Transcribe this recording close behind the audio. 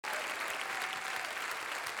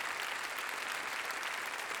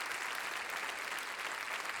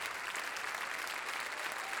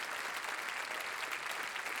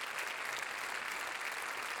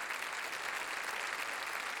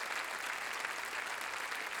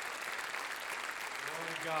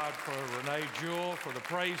God for Renee Jewell, for the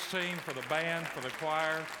praise team, for the band, for the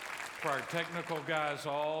choir, for our technical guys,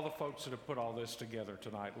 all the folks that have put all this together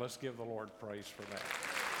tonight. Let's give the Lord praise for that.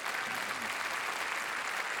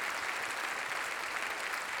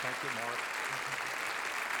 Thank you, Mark.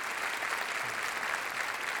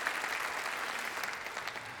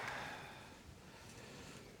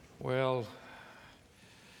 Well,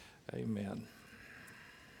 amen.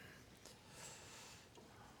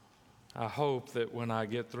 I hope that when I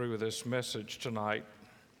get through with this message tonight,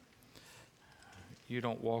 you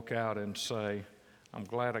don't walk out and say, I'm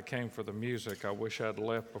glad I came for the music. I wish I'd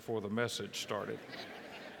left before the message started.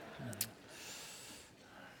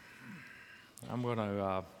 I'm going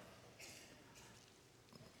to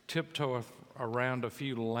tiptoe around a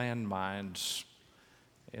few landmines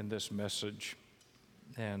in this message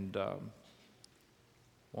and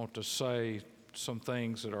want to say some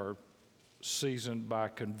things that are seasoned by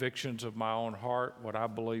convictions of my own heart, what I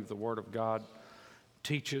believe the Word of God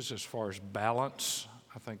teaches as far as balance.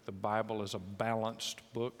 I think the Bible is a balanced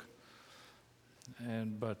book,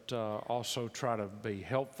 but also try to be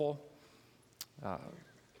helpful.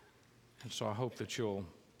 And so I hope that you'll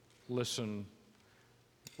listen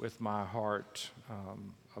with my heart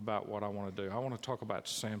about what I want to do. I want to talk about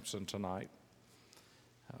Samson tonight.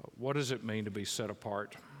 What does it mean to be set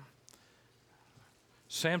apart?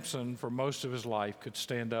 Samson, for most of his life, could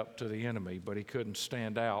stand up to the enemy, but he couldn't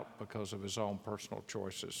stand out because of his own personal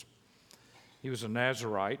choices. He was a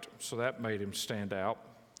Nazirite, so that made him stand out.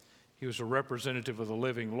 He was a representative of the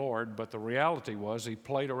living Lord, but the reality was he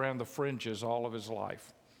played around the fringes all of his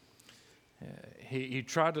life. He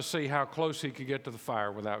tried to see how close he could get to the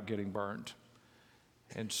fire without getting burned.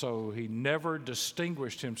 And so he never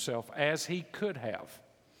distinguished himself as he could have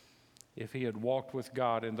if he had walked with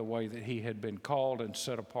God in the way that he had been called and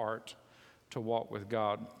set apart to walk with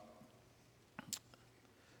God.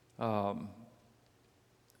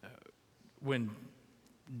 When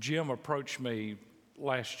Jim approached me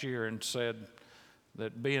last year and said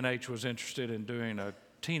that B&H was interested in doing a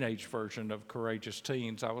teenage version of Courageous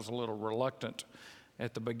Teens, I was a little reluctant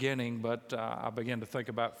at the beginning, but I began to think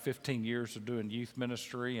about 15 years of doing youth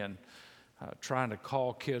ministry and trying to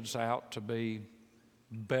call kids out to be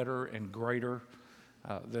better and greater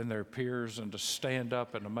than their peers and to stand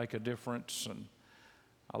up and to make a difference. And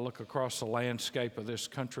I look across the landscape of this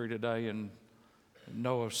country today and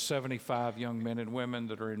know of 75 young men and women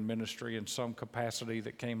that are in ministry in some capacity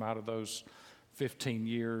that came out of those 15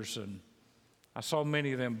 years. And I saw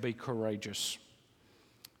many of them be courageous.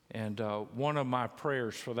 And one of my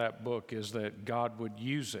prayers for that book is that God would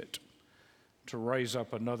use it to raise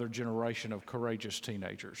up another generation of courageous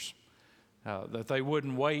teenagers. That they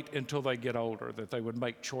wouldn't wait until they get older, that they would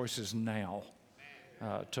make choices now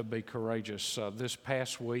to be courageous. This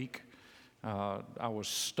past week, I was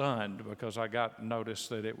stunned because I got notice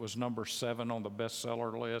that it was number 7 on the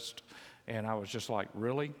bestseller list, and I was just like,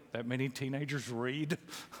 really? That many teenagers read?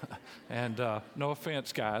 And no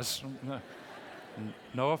offense, guys.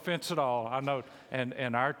 No offense at all. I know,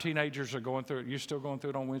 and our teenagers are going through it. You're still going through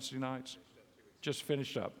it on Wednesday nights? Just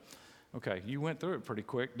finished up. Okay, you went through it pretty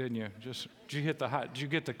quick, didn't you? Did you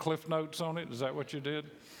get the cliff notes on it? Is that what you did?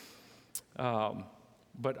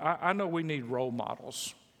 But I know we need role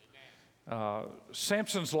models.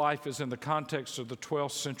 Samson's life is in the context of the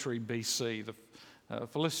 12th century BC. The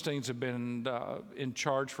Philistines have been in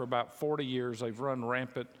charge for about 40 years. They've run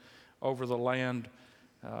rampant over the land.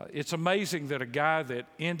 It's amazing that a guy that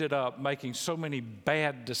ended up making so many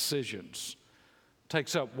bad decisions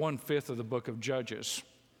takes up 1/5 of the book of Judges.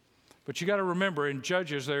 But you got to remember, in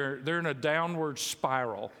Judges, they're in a downward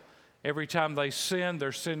spiral. Every time they sin,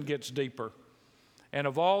 their sin gets deeper. And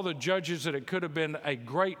of all the judges that it could have been a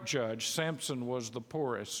great judge, Samson was the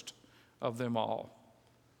poorest of them all.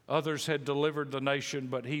 Others had delivered the nation,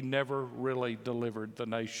 but he never really delivered the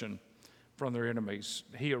nation from their enemies.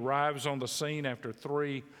 He arrives on the scene after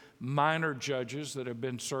 3 minor judges that have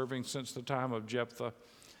been serving since the time of Jephthah.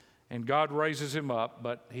 And God raises him up,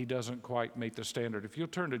 but he doesn't quite meet the standard. If you'll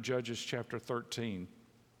turn to Judges chapter 13.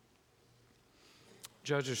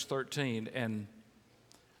 Judges 13, and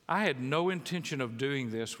I had no intention of doing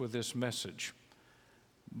this with this message.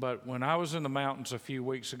 But when I was in the mountains a few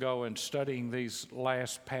weeks ago and studying these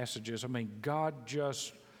last passages, God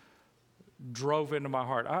just drove into my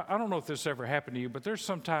heart. I don't know if this ever happened to you, but there's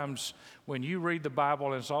sometimes when you read the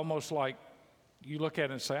Bible and it's almost like you look at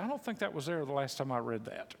it and say, I don't think that was there the last time I read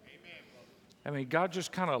that. God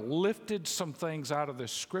just kind of lifted some things out of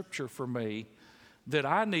this scripture for me that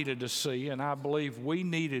I needed to see and I believe we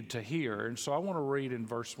needed to hear. And so I want to read in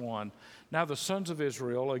verse 1. Now the sons of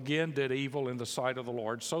Israel again did evil in the sight of the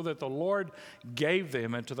Lord, so that the Lord gave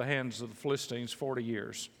them into the hands of the Philistines 40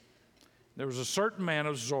 years. There was a certain man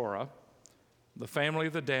of Zorah, the family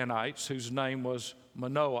of the Danites, whose name was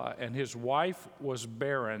Manoah, and his wife was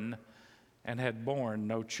barren and had borne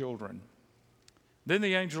no children. Then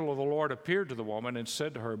the angel of the Lord appeared to the woman and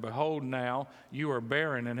said to her, Behold, now you are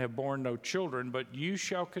barren and have borne no children, but you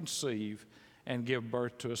shall conceive and give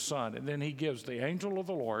birth to a son. And then he gives the angel of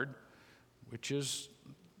the Lord, which is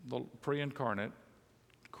the pre-incarnate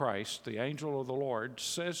Christ, the angel of the Lord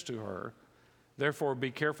says to her, Therefore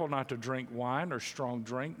be careful not to drink wine or strong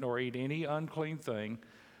drink, nor eat any unclean thing,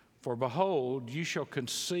 for behold, you shall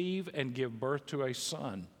conceive and give birth to a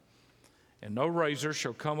son. And no razor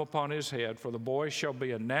shall come upon his head, for the boy shall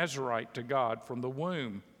be a Nazirite to God from the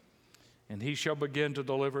womb, and he shall begin to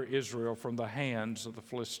deliver Israel from the hands of the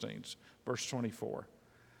Philistines. Verse 24.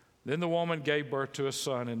 Then the woman gave birth to a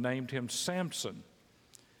son and named him Samson.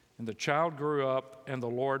 And the child grew up, and the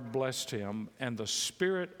Lord blessed him, and the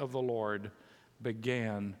Spirit of the Lord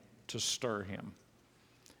began to stir him.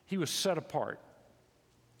 He was set apart.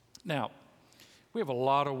 Now, we have a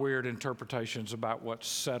lot of weird interpretations about what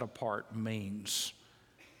set apart means.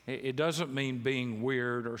 It doesn't mean being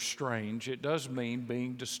weird or strange. It does mean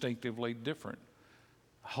being distinctively different,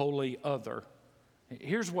 wholly other.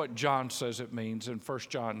 Here's what John says it means in 1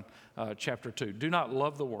 John chapter 2. Do not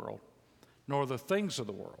love the world, nor the things of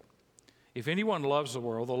the world. If anyone loves the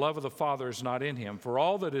world, the love of the Father is not in him. For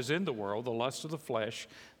all that is in the world, the lust of the flesh,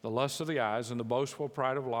 the lust of the eyes, and the boastful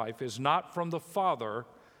pride of life, is not from the Father,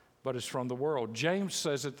 but is from the world. James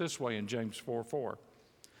says it this way in James 4:4.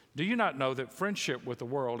 Do you not know that friendship with the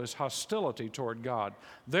world is hostility toward God?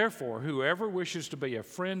 Therefore, whoever wishes to be a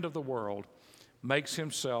friend of the world makes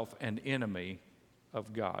himself an enemy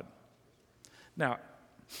of God. Now,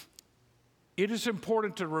 it is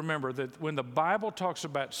important to remember that when the Bible talks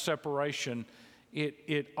about separation,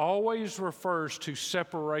 it always refers to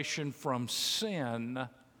separation from sin,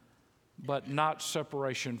 but not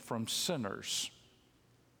separation from sinners.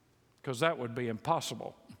 Because that would be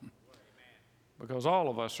impossible, because all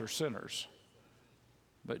of us are sinners.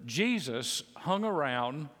 But Jesus hung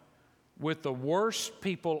around with the worst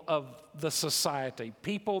people of the society,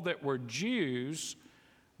 people that were Jews,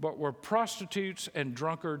 but were prostitutes and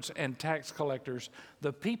drunkards and tax collectors,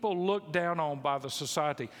 the people looked down on by the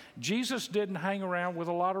society. Jesus didn't hang around with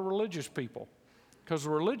a lot of religious people, because the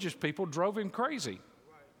religious people drove him crazy.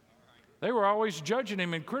 They were always judging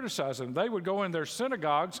him and criticizing him. They would go in their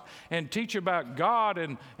synagogues and teach about God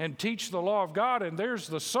and teach the law of God, and there's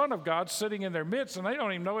the Son of God sitting in their midst, and they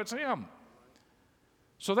don't even know it's him.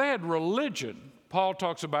 So they had religion. Paul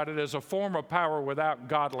talks about it as a form of power without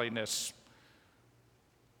godliness.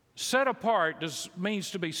 Set apart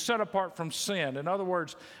means to be set apart from sin. In other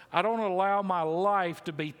words, I don't allow my life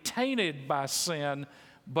to be tainted by sin,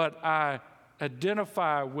 but I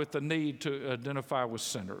identify with the need to identify with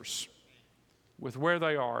sinners, with where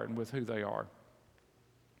they are and with who they are.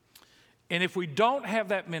 And if we don't have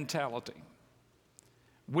that mentality,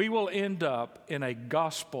 we will end up in a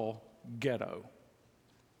gospel ghetto.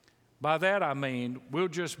 By that I mean we'll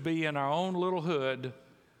just be in our own little hood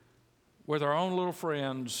with our own little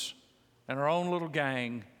friends and our own little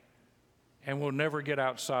gang, and we'll never get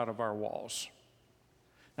outside of our walls.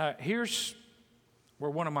 Now, here's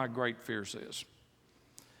where one of my great fears is.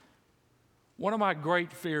 One of my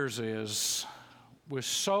great fears is, with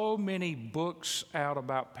so many books out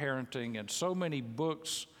about parenting and so many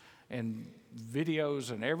books and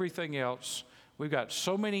videos and everything else, we've got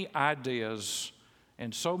so many ideas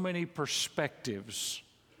and so many perspectives.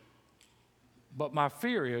 But my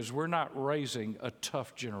fear is we're not raising a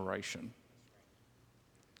tough generation.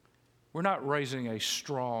 We're not raising a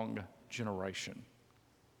strong generation.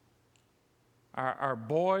 Our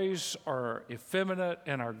boys are effeminate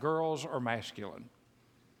and our girls are masculine.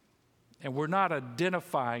 And we're not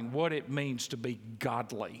identifying what it means to be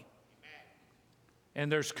godly. And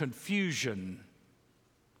there's confusion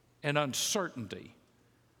and uncertainty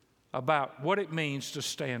about what it means to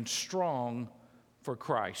stand strong for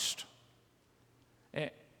Christ.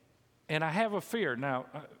 And I have a fear. Now,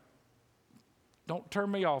 don't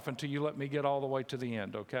turn me off until you let me get all the way to the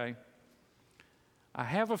end, okay? I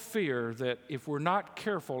have a fear that if we're not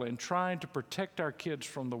careful in trying to protect our kids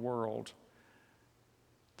from the world,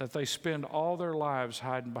 that they spend all their lives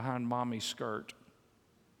hiding behind mommy's skirt,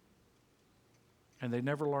 and they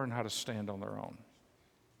never learn how to stand on their own.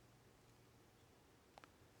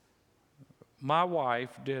 My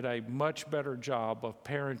wife did a much better job of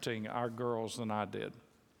parenting our girls than I did.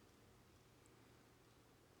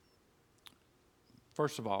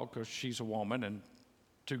 First of all, because she's a woman and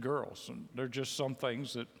 2 girls. And there are just some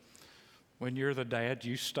things that when you're the dad,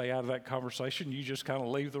 you stay out of that conversation. You just kind of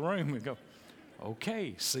leave the room and go,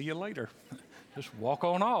 okay, see you later. Just walk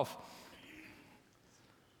on off.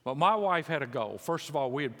 But my wife had a goal. First of all,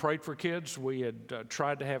 we had prayed for kids. We had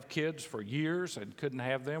tried to have kids for years and couldn't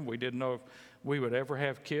have them. We didn't know if we would ever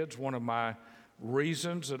have kids. One of my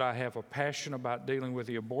reasons that I have a passion about dealing with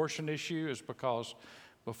the abortion issue is because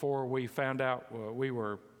before we found out we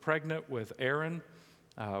were pregnant with Aaron,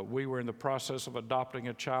 we were in the process of adopting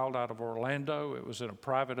a child out of Orlando. It was in a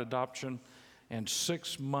private adoption. And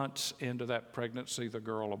 6 months into that pregnancy, the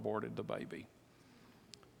girl aborted the baby.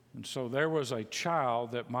 And so there was a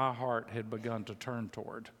child that my heart had begun to turn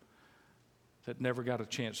toward that never got a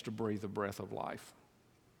chance to breathe the breath of life.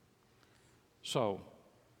 So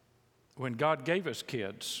when God gave us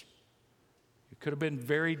kids, it could have been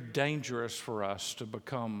very dangerous for us to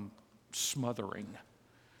become smothering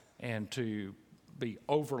and to be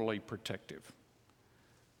overly protective.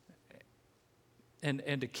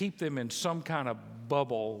 And to keep them in some kind of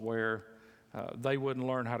bubble where they wouldn't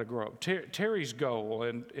learn how to grow up. Terry's goal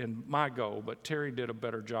and my goal, but Terry did a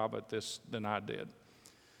better job at this than I did,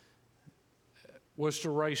 was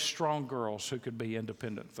to raise strong girls who could be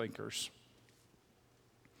independent thinkers.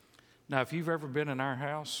 Now, if you've ever been in our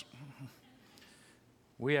house,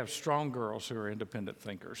 we have strong girls who are independent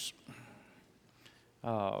thinkers. They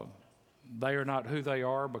are not who they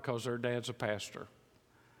are because their dad's a pastor.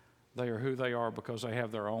 They are who they are because they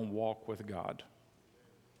have their own walk with God.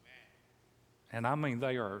 And I mean,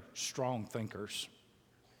 they are strong thinkers.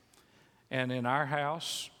 And in our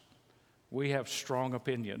house, we have strong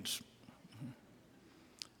opinions.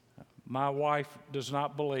 My wife does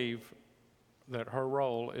not believe that her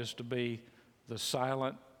role is to be the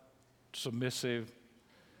silent, submissive,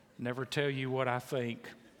 never tell you what I think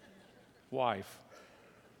wife.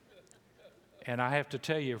 And I have to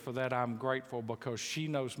tell you, for that I'm grateful, because she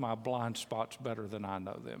knows my blind spots better than I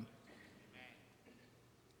know them.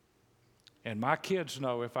 And my kids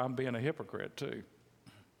know if I'm being a hypocrite too.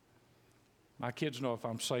 My kids know if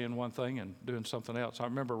I'm saying one thing and doing something else. I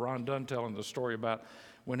remember Ron Dunn telling the story about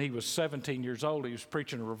when he was 17 years old, he was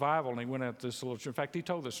preaching a revival, and he went out to this little church. In fact, he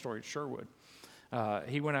told this story at Sherwood.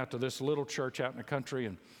 He went out to this little church out in the country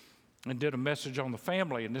and did a message on the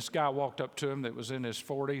family, and this guy walked up to him that was in his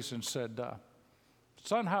 40s and said,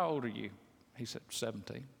 son, how old are you? He said,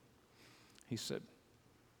 17. He said,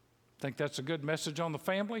 think that's a good message on the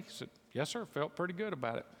family? He said, yes, sir. Felt pretty good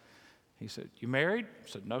about it. He said, you married?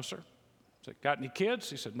 He said, no, sir. He said, got any kids?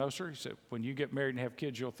 He said, no, sir. He said, when you get married and have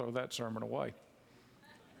kids, you'll throw that sermon away.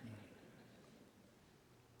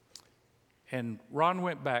 And Ron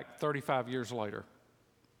went back 35 years later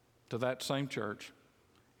to that same church,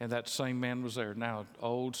 and that same man was there, now an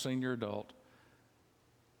old senior adult.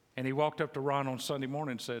 And he walked up to Ron on Sunday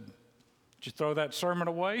morning and said, did you throw that sermon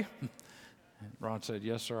away? And Ron said,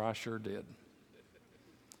 yes, sir, I sure did.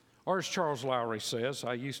 Or as Charles Lowry says,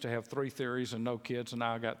 I used to have 3 theories and no kids, and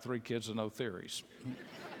now I got 3 kids and no theories.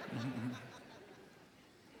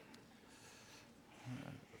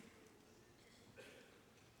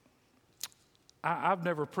 I've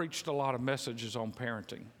never preached a lot of messages on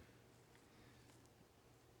parenting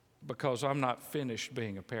because I'm not finished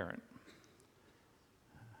being a parent.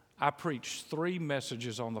 I preached 3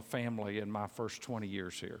 messages on the family in my first 20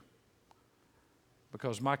 years here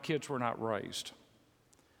because my kids were not raised.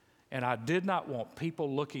 And I did not want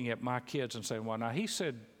people looking at my kids and saying, well, now he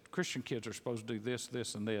said Christian kids are supposed to do this,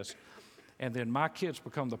 this, and this. And then my kids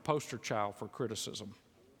become the poster child for criticism.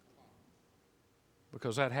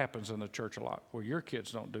 Because that happens in the church a lot. Well, your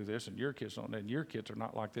kids don't do this, and your kids don't, and your kids are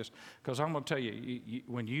not like this. Because I'm going to tell you,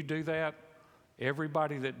 when you do that,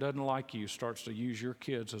 everybody that doesn't like you starts to use your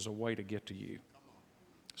kids as a way to get to you.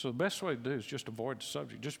 So the best way to do is just avoid the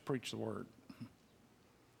subject. Just preach the word.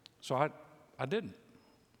 So I didn't.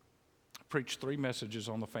 I preached 3 messages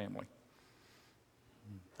on the family.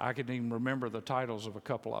 I can even remember the titles of a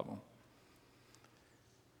couple of them.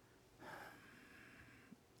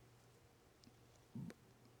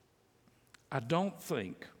 I don't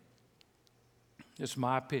think, it's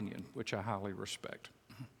my opinion, which I highly respect,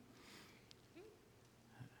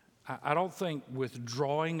 I don't think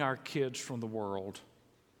withdrawing our kids from the world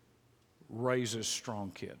raises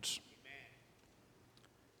strong kids.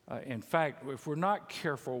 In fact, if we're not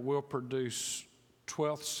careful, we'll produce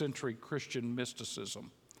 12th century Christian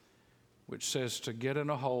mysticism, which says to get in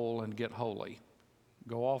a hole and get holy,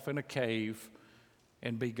 go off in a cave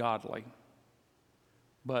and be godly.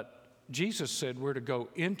 But Jesus said we're to go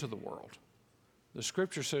into the world. The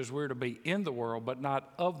scripture says we're to be in the world, but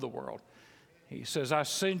not of the world. He says, I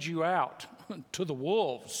send you out to the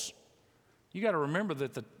wolves. You got to remember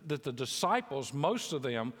that the disciples, most of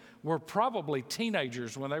them, were probably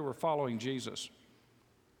teenagers when they were following Jesus.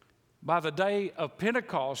 By the day of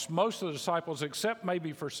Pentecost, most of the disciples, except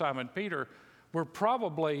maybe for Simon Peter, were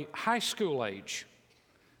probably high school age.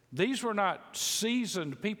 These were not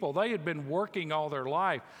seasoned people. They had been working all their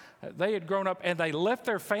life. They had grown up, and they left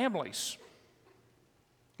their families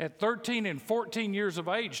at 13 and 14 years of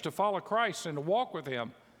age to follow Christ and to walk with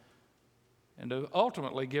Him and to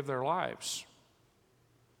ultimately give their lives.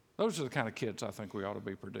 Those are the kind of kids I think we ought to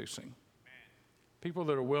be producing. People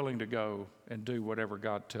that are willing to go and do whatever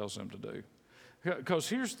God tells them to do. Because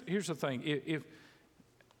here's the thing. If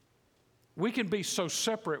we can be so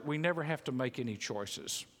separate, we never have to make any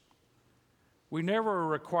choices. We never are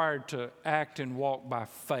required to act and walk by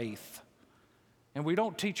faith. And we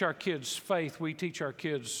don't teach our kids faith, we teach our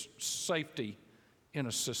kids safety in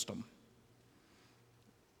a system.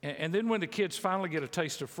 And then when the kids finally get a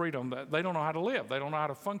taste of freedom, they don't know how to live. They don't know how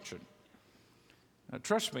to function. Now,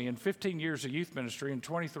 trust me, in 15 years of youth ministry and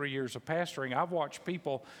 23 years of pastoring, I've watched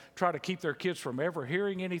people try to keep their kids from ever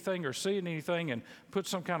hearing anything or seeing anything and put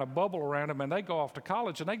some kind of bubble around them, and they go off to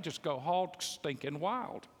college and they just go hog stinking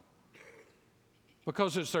wild.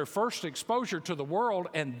 Because it's their first exposure to the world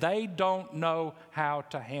and they don't know how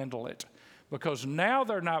to handle it. Because now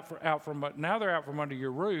they're out from under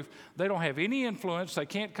your roof. They don't have any influence. They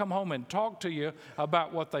can't come home and talk to you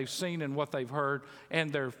about what they've seen and what they've heard,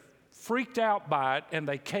 and they're freaked out by it, and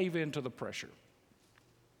they cave into the pressure.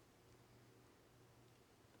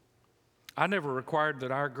 I never required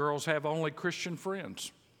that our girls have only Christian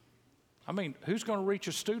friends. I mean, who's going to reach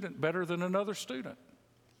a student better than another student?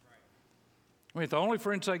 I mean, if the only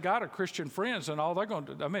friends they got are Christian friends, and all they're going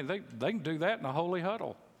to do, I mean, they can do that in a holy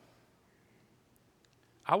huddle.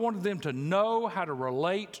 I wanted them to know how to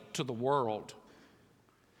relate to the world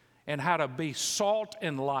and how to be salt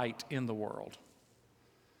and light in the world.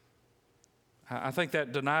 I think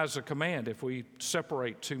that denies a command if we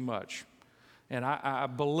separate too much. And I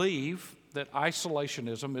believe that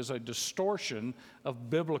isolationism is a distortion of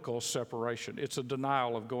biblical separation. It's a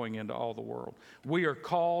denial of going into all the world. We are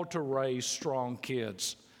called to raise strong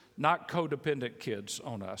kids, not codependent kids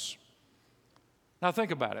on us. Now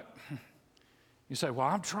think about it. You say, well,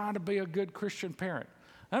 I'm trying to be a good Christian parent.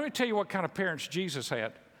 Let me tell you what kind of parents Jesus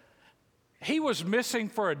had. He was missing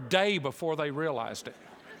for a day before they realized it.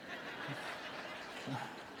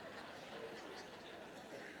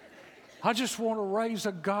 I just want to raise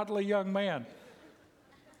a godly young man.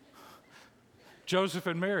 Joseph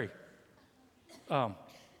and Mary.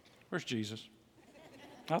 Where's Jesus?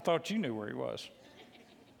 I thought you knew where he was.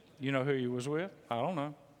 You know who he was with? I don't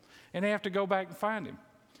know. And they have to go back and find him.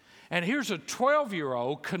 And here's a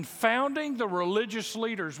 12-year-old confounding the religious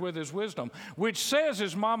leaders with his wisdom, which says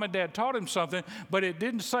his mom and dad taught him something, but it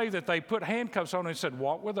didn't say that they put handcuffs on him and said,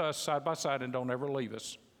 walk with us side by side and don't ever leave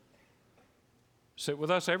us. Sit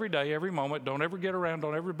with us every day, every moment. Don't ever get around.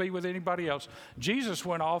 Don't ever be with anybody else. Jesus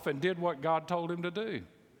went off and did what God told him to do.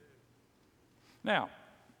 Now,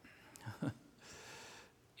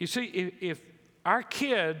 you see, if our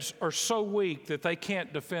kids are so weak that they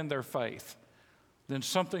can't defend their faith, then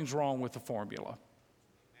something's wrong with the formula.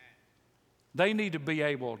 They need to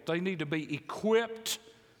be equipped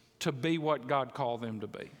to be what God called them to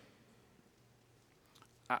be.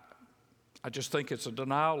 I just think it's a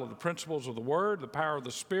denial of the principles of the Word, the power of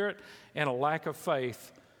the Spirit, and a lack of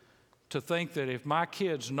faith to think that if my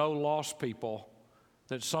kids know lost people,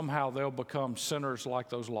 that somehow they'll become sinners like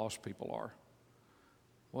those lost people are.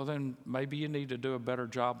 Well, then maybe you need to do a better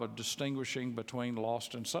job of distinguishing between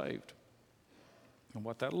lost and saved and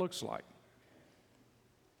what that looks like.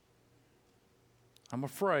 I'm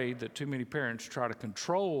afraid that too many parents try to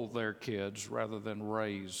control their kids rather than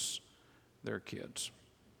raise their kids.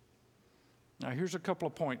 Now, here's a couple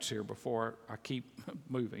of points here before I keep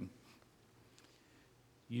moving.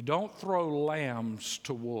 You don't throw lambs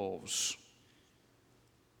to wolves,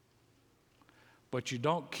 but you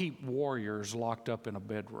don't keep warriors locked up in a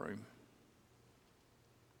bedroom.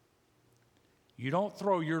 You don't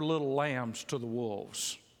throw your little lambs to the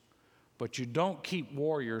wolves, but you don't keep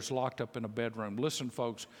warriors locked up in a bedroom. Listen,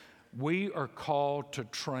 folks, we are called to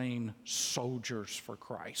train soldiers for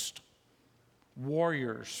Christ,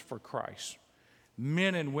 warriors for Christ.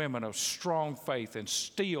 Men and women of strong faith and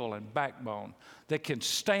steel and backbone that can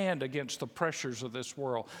stand against the pressures of this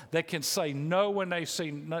world, that can say no when they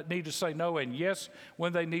need to say no and yes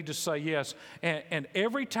when they need to say yes. And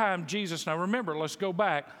every time Jesus, now remember, let's go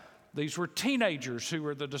back, these were teenagers who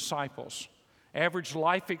were the disciples. Average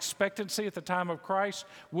life expectancy at the time of Christ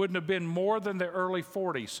wouldn't have been more than the early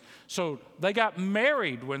 40s. So they got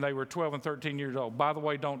married when they were 12 and 13 years old. By the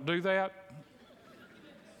way, don't do that.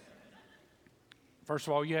 First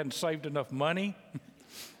of all, you hadn't saved enough money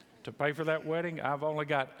to pay for that wedding. I've only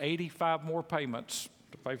got 85 more payments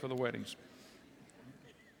to pay for the weddings.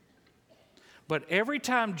 But every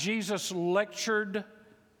time Jesus lectured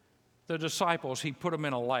the disciples, he put them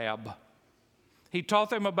in a lab. He taught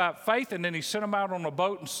them about faith, and then he sent them out on a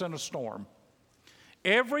boat and sent a storm.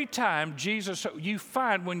 Every time Jesus, you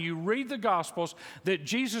find when you read the Gospels that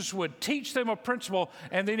Jesus would teach them a principle,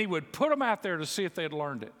 and then he would put them out there to see if they had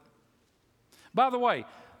learned it. By the way,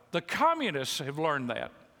 the communists have learned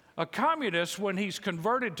that. A communist, when he's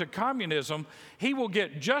converted to communism, he will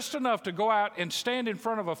get just enough to go out and stand in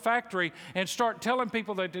front of a factory and start telling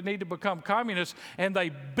people that they need to become communists, and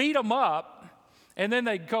they beat them up. And then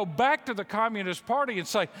they go back to the Communist Party and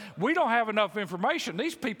say, we don't have enough information.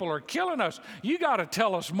 These people are killing us. You got to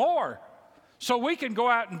tell us more so we can go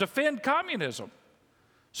out and defend communism.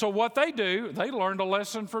 So what they do, they learned a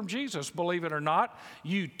lesson from Jesus, believe it or not.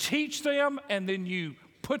 You teach them, and then you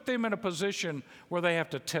put them in a position where they have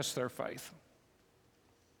to test their faith.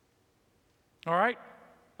 All right?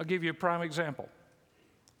 I'll give you a prime example.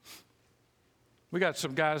 We got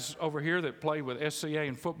some guys over here that play with SCA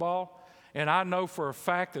in football. And I know for a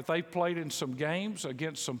fact that they've played in some games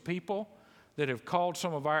against some people that have called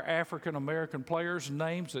some of our African American players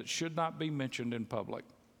names that should not be mentioned in public.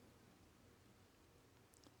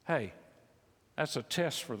 Hey, that's a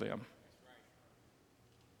test for them.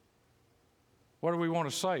 What do we want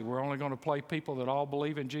to say? We're only going to play people that all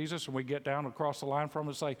believe in Jesus, and we get down across the line from them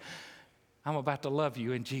and say, I'm about to love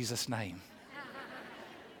you in Jesus' name.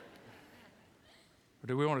 Or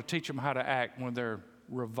do we want to teach them how to act when they're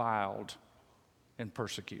reviled and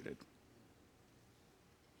persecuted?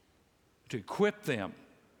 To equip them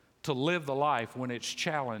to live the life when it's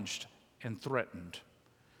challenged and threatened.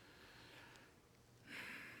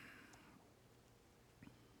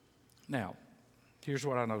 Now, here's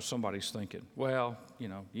what I know somebody's thinking. Well, you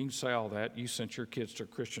can say all that. You sent your kids to a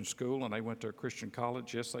Christian school and they went to a Christian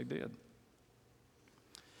college. Yes, they did.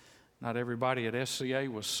 Not everybody at SCA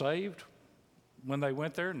was saved when they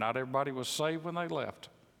went there. Not everybody was saved when they left.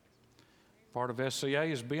 Part of SCA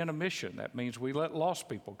is being a mission. That means we let lost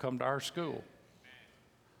people come to our school.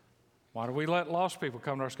 Why do we let lost people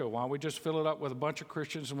come to our school? Why don't we just fill it up with a bunch of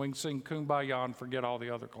Christians and we can sing Kumbaya and forget all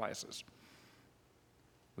the other classes?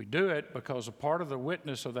 We do it because a part of the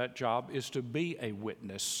witness of that job is to be a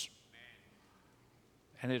witness.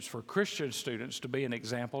 And it's for Christian students to be an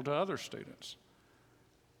example to other students.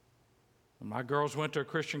 When my girls went to a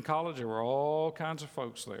Christian college, there were all kinds of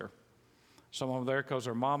folks there. Some of them there because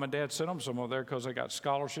their mom and dad sent them. Some of them there because they got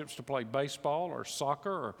scholarships to play baseball or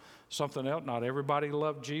soccer or something else. Not everybody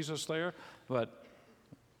loved Jesus there, but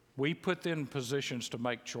we put them in positions to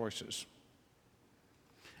make choices.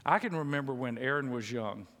 I can remember when Aaron was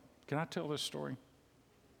young. Can I tell this story?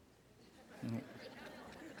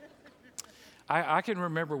 I can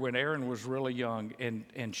remember when Aaron was really young,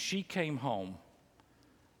 and she came home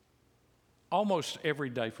almost every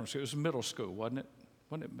day from school. It was middle school, wasn't it?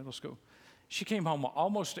 Wasn't it middle school? She came home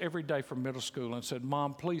almost every day from middle school and said,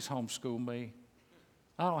 Mom, please homeschool me.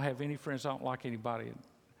 I don't have any friends. I don't like anybody.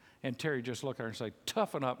 And Terry just looked at her and said,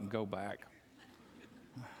 toughen up and go back.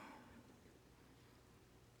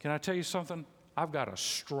 Can I tell you something? I've got a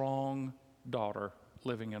strong daughter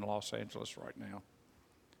living in Los Angeles right now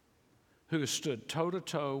who has stood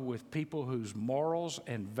toe-to-toe with people whose morals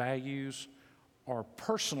and values are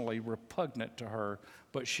personally repugnant to her,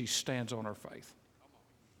 but she stands on her faith.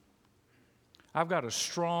 I've got a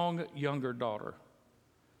strong younger daughter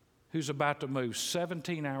who's about to move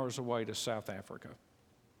 17 hours away to South Africa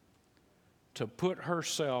to put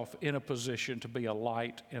herself in a position to be a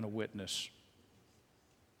light and a witness.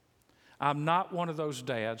 I'm not one of those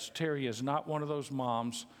dads, Terry is not one of those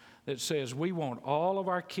moms that says we want all of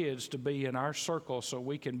our kids to be in our circle so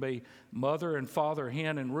we can be mother and father,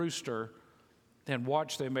 hen and rooster, and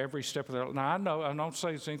watch them every step of their life. Now, I know, I don't say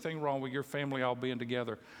there's anything wrong with your family all being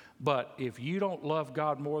together, but if you don't love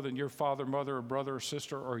God more than your father, mother, or brother, or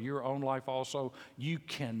sister, or your own life also, you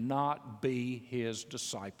cannot be his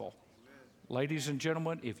disciple. Amen. Ladies and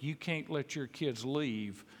gentlemen, if you can't let your kids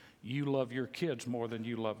leave, you love your kids more than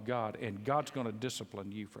you love God, and God's going to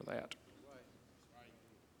discipline you for that.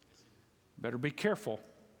 Better be careful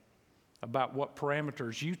about what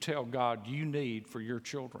parameters you tell God you need for your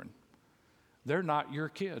children. They're not your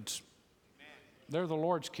kids. They're the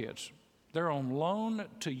Lord's kids. They're on loan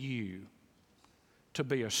to you to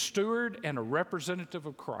be a steward and a representative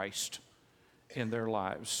of Christ in their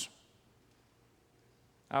lives.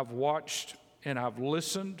 I've watched and I've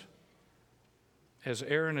listened as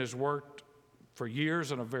Aaron has worked for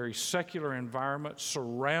years in a very secular environment,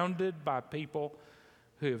 surrounded by people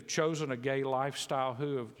who have chosen a gay lifestyle,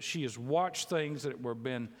 she has watched things that were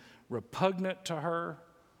been repugnant to her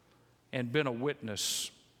and been a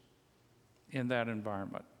witness in that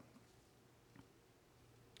environment.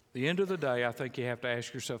 At the end of the day, I think you have to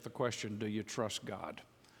ask yourself the question, do you trust God?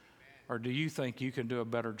 Or do you think you can do a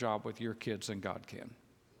better job with your kids than God can?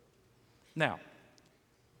 Now,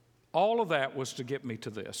 all of that was to get me to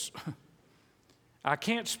this. I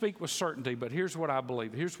can't speak with certainty, but here's what I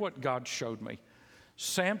believe. Here's what God showed me.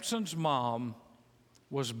 Samson's mom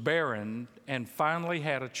was barren and finally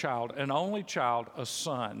had a child, an only child, a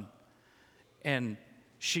son. And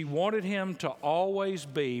she wanted him to always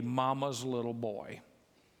be mama's little boy.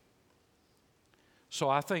 So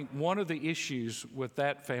I think one of the issues with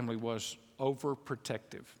that family was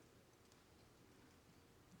overprotective.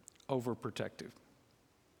 Overprotective.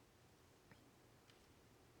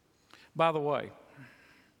 By the way,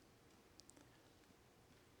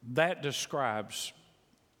 that describes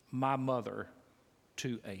my mother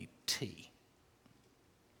to a T.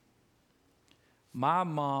 My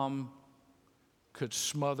mom could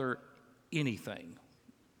smother anything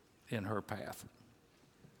in her path.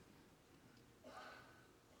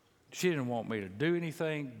 She didn't want me to do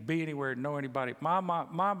anything, be anywhere, know anybody. My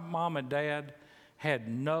mom and dad had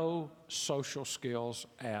no social skills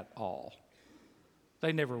at all.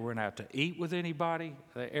 They never went out to eat with anybody.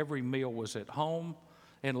 Every meal was at home,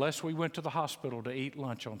 unless we went to the hospital to eat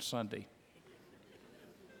lunch on Sunday.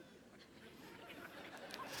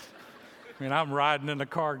 I mean, I'm riding in the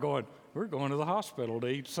car going, we're going to the hospital to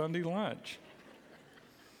eat Sunday lunch.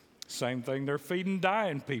 Same thing they're feeding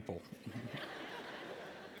dying people.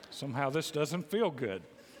 Somehow this doesn't feel good.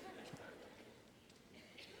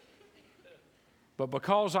 But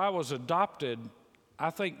because I was adopted,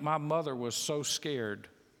 I think my mother was so scared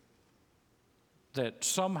that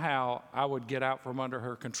somehow I would get out from under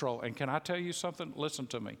her control. And can I tell you something? Listen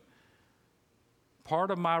to me.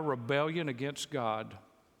 Part of my rebellion against God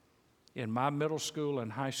in my middle school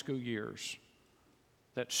and high school years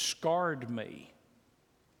that scarred me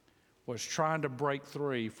was trying to break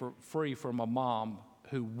free from a mom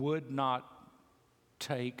who would not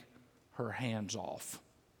take her hands off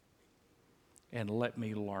and let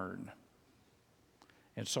me learn.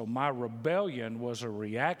 And so my rebellion was a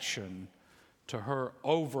reaction to her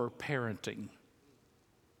over-parenting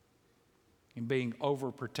and being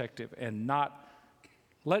overprotective and not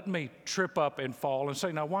letting me trip up and fall and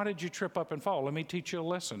say, now, why did you trip up and fall? Let me teach you a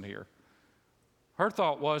lesson here. Her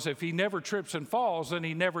thought was if he never trips and falls, then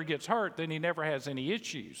he never gets hurt, then he never has any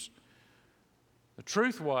issues. The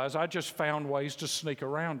truth was I just found ways to sneak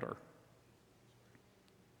around her.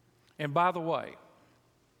 And by the way,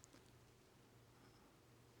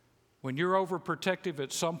 when you're overprotective,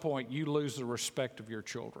 at some point you lose the respect of your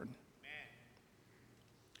children.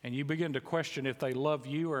 And you begin to question if they love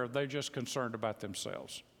you or if they're just concerned about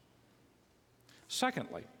themselves.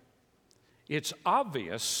 Secondly, it's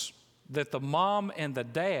obvious that the mom and the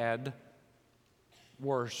dad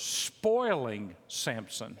were spoiling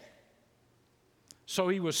Samson. So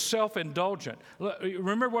he was self-indulgent.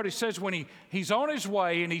 Remember what he says when he's on his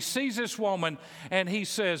way and he sees this woman and he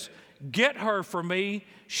says, get her for me.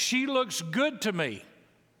 She looks good to me.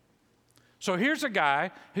 So here's a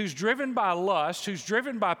guy who's driven by lust, who's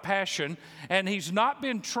driven by passion, and he's not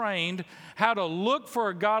been trained how to look for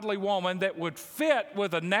a godly woman that would fit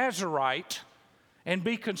with a Nazarite and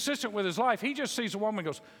be consistent with his life. He just sees a woman and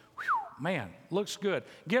goes, man, looks good.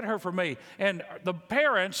 Get her for me. And the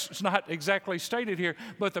parents, it's not exactly stated here,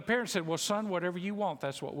 but the parents said, well, son, whatever you want,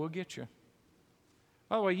 that's what we'll get you.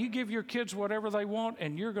 By the way, you give your kids whatever they want,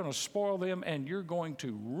 and you're going to spoil them, and you're going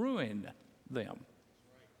to ruin them.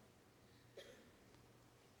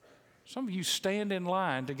 Some of you stand in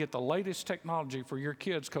line to get the latest technology for your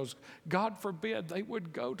kids because, God forbid, they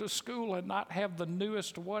would go to school and not have the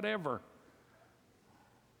newest whatever.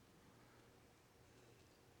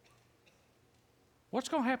 What's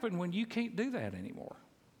going to happen when you can't do that anymore?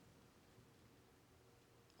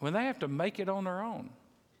 When they have to make it on their own?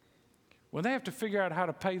 When they have to figure out how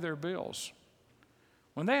to pay their bills?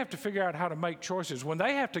 When they have to figure out how to make choices? When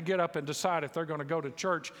they have to get up and decide if they're going to go to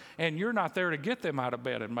church and you're not there to get them out of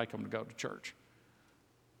bed and make them go to church?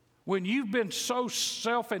 When you've been so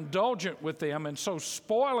self-indulgent with them and so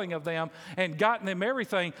spoiling of them and gotten them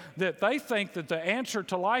everything that they think that the answer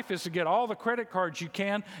to life is to get all the credit cards you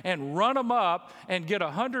can and run them up and get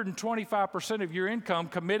 125% of your income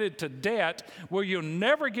committed to debt where you'll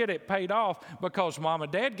never get it paid off because Mom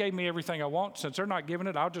and Dad gave me everything I want. Since they're not giving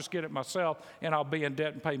it, I'll just get it myself and I'll be in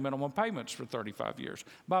debt and pay minimum payments for 35 years.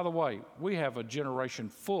 By the way, we have a generation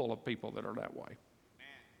full of people that are that way,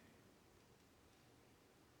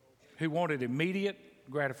 who wanted immediate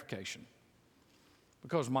gratification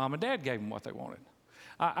because Mom and Dad gave them what they wanted.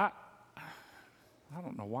 I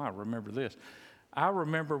don't know why I remember this. I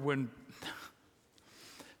remember when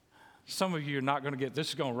some of you are not going to get this,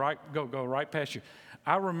 is going to go right past you.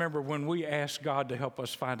 I remember when we asked God to help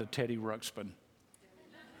us find a Teddy Ruxpin.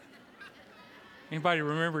 Anybody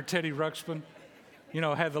remember Teddy Ruxpin? You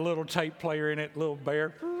know, had the little tape player in it, little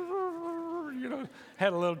bear. You know,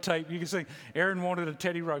 had a little tape. You can see Aaron wanted a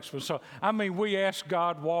Teddy Ruxpin. So, I mean, we asked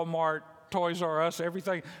God, Walmart, Toys R Us,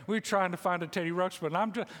 everything. We were trying to find a Teddy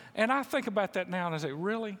Ruxpin. And I think about that now and I say,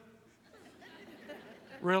 really?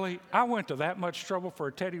 Really? I went to that much trouble for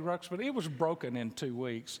a Teddy Ruxpin? It was broken in 2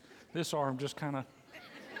 weeks. This arm just kind of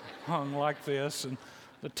hung like this and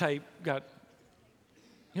the tape got,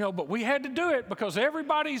 you know, but we had to do it because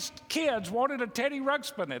everybody's kids wanted a Teddy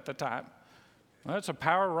Ruxpin at the time. Well, that's a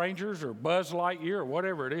Power Rangers or Buzz Lightyear or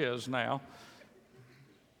whatever it is now.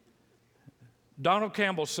 Donald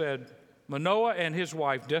Campbell said, Manoah and his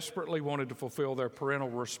wife desperately wanted to fulfill their parental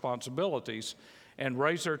responsibilities and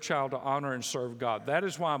raise their child to honor and serve God. That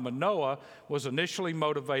is why Manoah was initially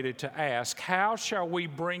motivated to ask, how shall we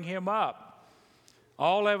bring him up?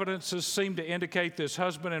 All evidences seem to indicate this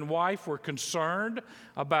husband and wife were concerned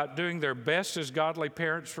about doing their best as godly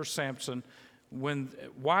parents for Samson.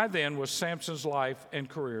 Why then was Samson's life and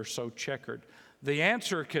career so checkered? The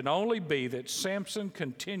answer can only be that Samson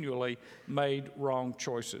continually made wrong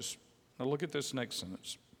choices. Now look at this next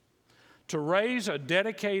sentence. To raise a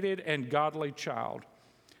dedicated and godly child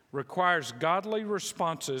requires godly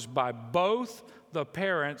responses by both the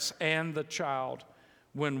parents and the child.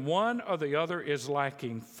 When one or the other is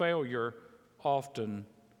lacking, failure often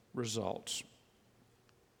results.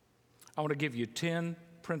 I want to give you 10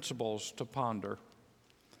 principles to ponder,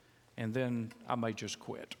 and then I may just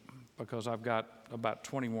quit because I've got about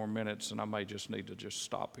 20 more minutes and I may just need to just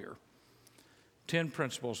stop here. 10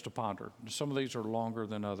 principles to ponder. Some of these are longer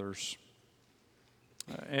than others.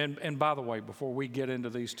 And by the way, before we get into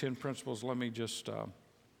these 10 principles, let me just,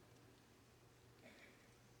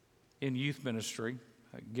 in youth ministry,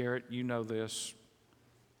 Garrett, you know this.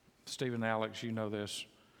 Stephen, Alex, you know this.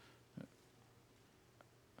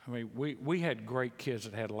 I mean, we had great kids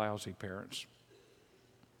that had lousy parents.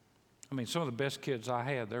 I mean, some of the best kids I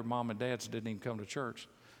had, their mom and dads didn't even come to church.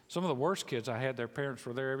 Some of the worst kids I had, their parents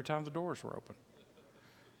were there every time the doors were open.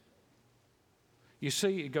 You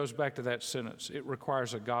see, it goes back to that sentence. It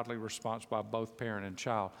requires a godly response by both parent and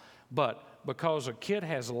child. But because a kid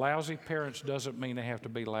has lousy parents doesn't mean they have to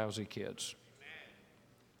be lousy kids.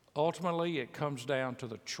 Ultimately, it comes down to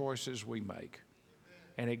the choices we make.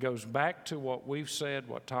 And it goes back to what we've said,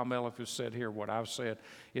 what Tom Elliff has said here, what I've said.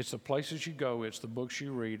 It's the places you go, it's the books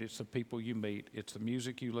you read, it's the people you meet, it's the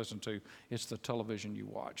music you listen to, it's the television you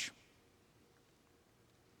watch.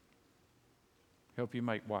 Help you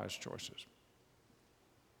make wise choices.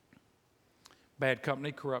 Bad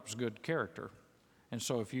company corrupts good character. And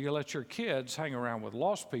so if you let your kids hang around with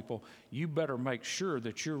lost people, you better make sure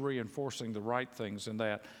that you're reinforcing the right things in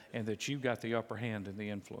that and that you've got the upper hand in the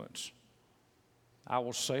influence. I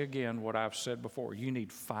will say again what I've said before. You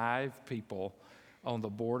need 5 people on the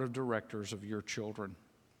board of directors of your children.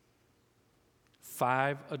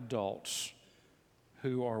 5 adults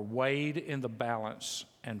who are weighed in the balance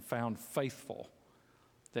and found faithful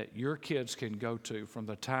that your kids can go to from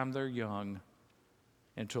the time they're young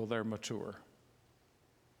until they're mature.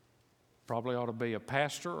 Probably ought to be a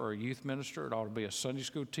pastor or a youth minister. It ought to be a Sunday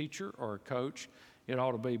school teacher or a coach. It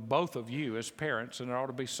ought to be both of you as parents, and it ought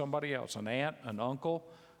to be somebody else, an aunt, an uncle,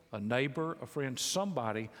 a neighbor, a friend,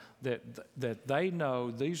 somebody that they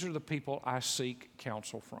know these are the people I seek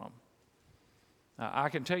counsel from. Now, I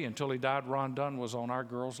can tell you, until he died, Ron Dunn was on our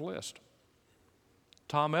girls' list.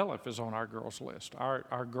 Tom Elliff is on our girls' list.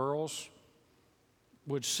 Our girls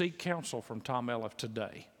would seek counsel from Tom Elliff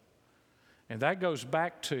today. And that goes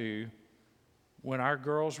back to when our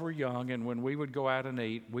girls were young and when we would go out and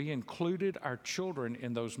eat, we included our children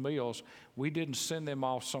in those meals. We didn't send them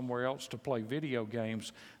off somewhere else to play video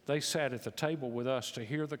games. They sat at the table with us to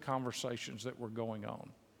hear the conversations that were going on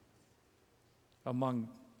among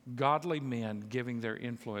godly men giving their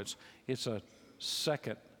influence. It's a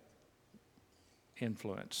second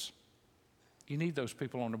influence. You need those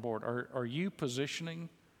people on the board. Are you positioning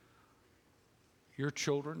your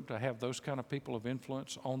children to have those kind of people of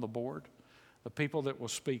influence on the board? The people that will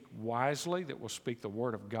speak wisely, that will speak the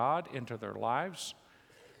Word of God into their lives,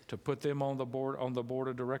 to put them on the board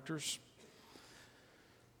of directors?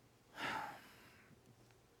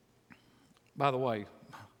 By the way,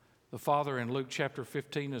 the father in Luke chapter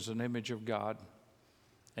 15 is an image of God,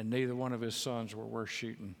 and neither one of his sons were worth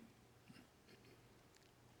shooting.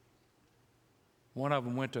 One of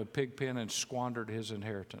them went to a pig pen and squandered his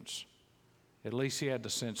inheritance. At least he had the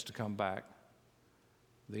sense to come back.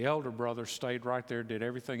 The elder brother stayed right there, did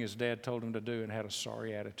everything his dad told him to do, and had a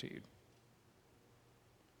sorry attitude.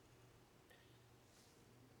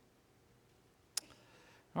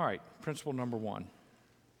 All right, principle number 1.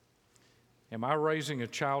 Am I raising a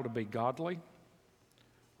child to be godly,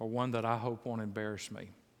 or one that I hope won't embarrass me?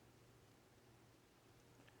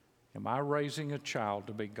 Am I raising a child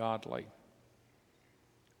to be godly,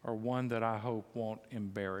 or one that I hope won't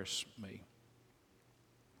embarrass me?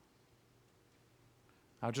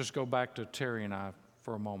 I'll just go back to Terry and I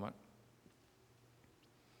for a moment.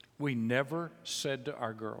 We never said to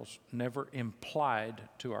our girls, never implied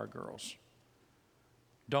to our girls,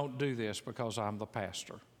 don't do this because I'm the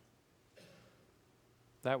pastor.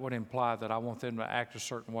 That would imply that I want them to act a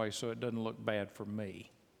certain way so it doesn't look bad for me.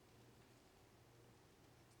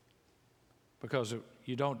 Because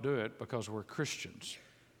you don't do it because we're Christians.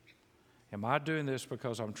 Am I doing this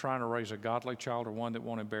because I'm trying to raise a godly child or one that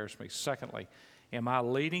won't embarrass me? Secondly, am I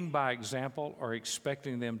leading by example or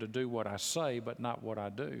expecting them to do what I say but not what I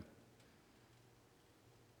do?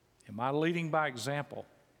 Am I leading by example,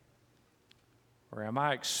 or am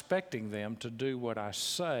I expecting them to do what I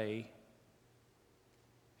say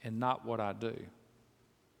and not what I do?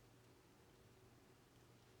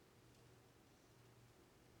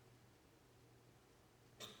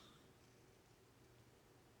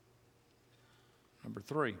 Number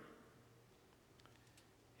 3,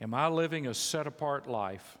 am I living a set-apart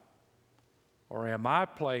life, or am I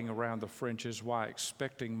playing around the fringes while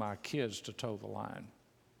expecting my kids to toe the line?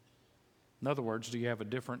 In other words, do you have a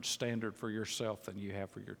different standard for yourself than you have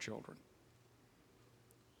for your children?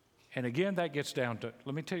 And again, that gets down to,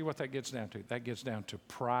 let me tell you what that gets down to. That gets down to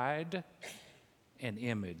pride and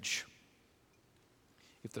image.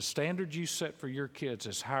 If the standard you set for your kids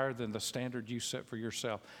is higher than the standard you set for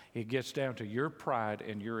yourself, it gets down to your pride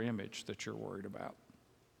and your image that you're worried about,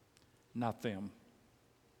 not them.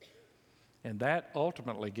 And that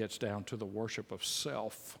ultimately gets down to the worship of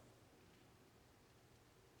self.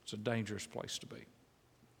 It's a dangerous place to be.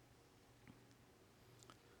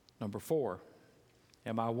 Number 4,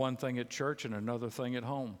 am I one thing at church and another thing at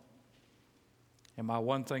home? Am I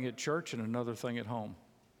one thing at church and another thing at home?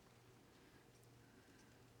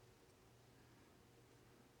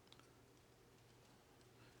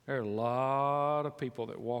 There are a lot of people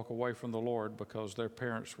that walk away from the Lord because their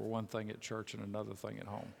parents were one thing at church and another thing at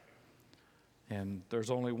home. And there's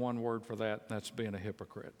only one word for that, and that's being a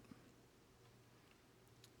hypocrite.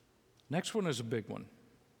 Next one is a big one.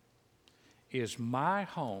 Is my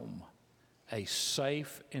home a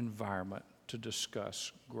safe environment to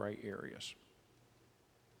discuss gray areas?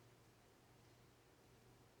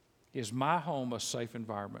 Is my home a safe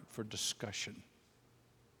environment for discussion?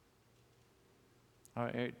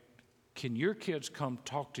 Can your kids come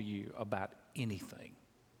talk to you about anything?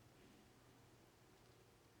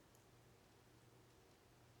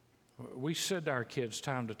 We said to our kids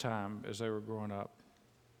time to time as they were growing up,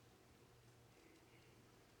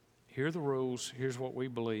 here are the rules, here's what we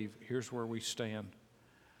believe, here's where we stand.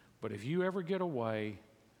 But if you ever get away,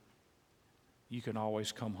 you can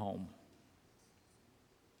always come home.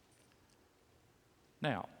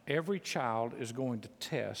 Now, every child is going to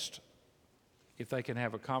test if they can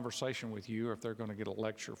have a conversation with you or if they're going to get a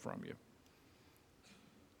lecture from you.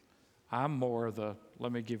 I'm more of the,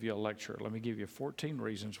 let me give you a lecture. Let me give you 14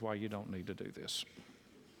 reasons why you don't need to do this.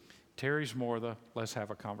 Terry's more the, let's have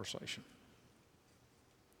a conversation.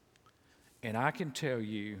 And I can tell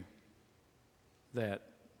you that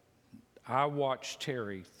I watched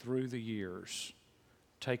Terry through the years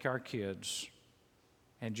take our kids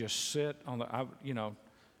and just sit on the,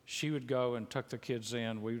 she would go and tuck the kids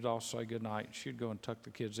in. We would all say goodnight. She'd go and tuck the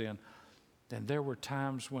kids in. And there were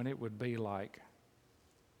times when it would be like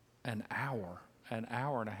an hour and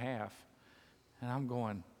a half. And I'm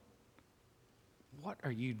going, what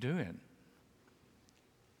are you doing?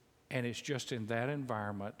 And it's just in that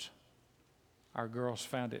environment, our girls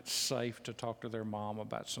found it safe to talk to their mom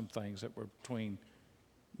about some things that were between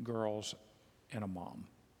girls and a mom.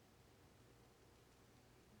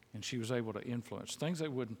 And she was able to influence things they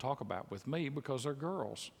wouldn't talk about with me because they're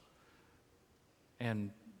girls.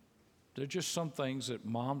 And there are just some things that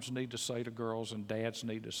moms need to say to girls and dads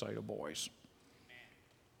need to say to boys.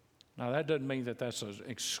 Now, that doesn't mean that that's an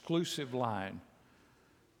exclusive line,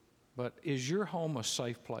 but is your home a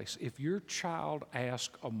safe place? If your child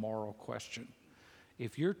asks a moral question,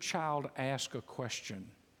 if your child asks a question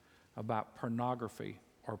about pornography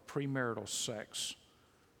or premarital sex,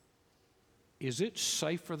 is it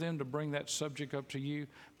safe for them to bring that subject up to you?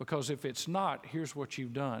 Because if it's not, here's what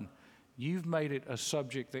you've done. You've made it a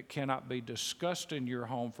subject that cannot be discussed in your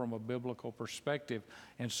home from a biblical perspective,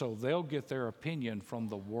 and so they'll get their opinion from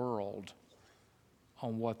the world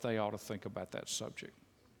on what they ought to think about that subject.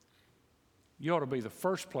 You ought to be the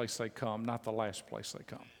first place they come, not the last place they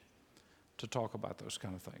come, to talk about those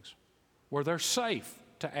kind of things, where they're safe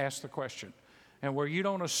to ask the question, and where you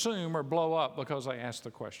don't assume or blow up because they ask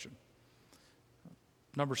the question.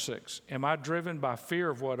 Number 6, am I driven by fear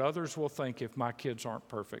of what others will think if my kids aren't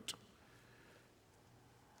perfect?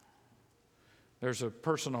 There's a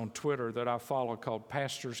person on Twitter that I follow called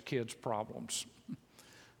Pastor's Kids Problems.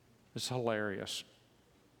 It's hilarious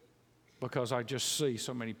because I just see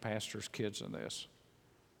so many pastors' kids in this.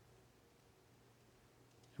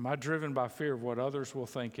 Am I driven by fear of what others will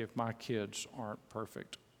think if my kids aren't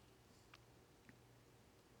perfect?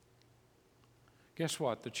 Guess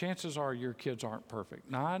what? The chances are your kids aren't perfect.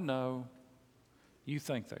 Now, I know you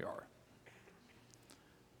think they are,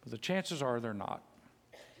 but the chances are they're not.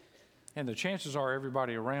 And the chances are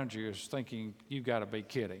everybody around you is thinking, you've got to be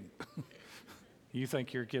kidding. You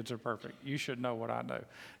think your kids are perfect. You should know what I know.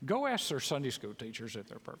 Go ask their Sunday school teachers if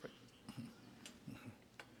they're perfect.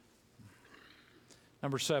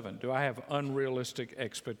 Number 7, do I have unrealistic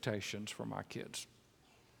expectations for my kids?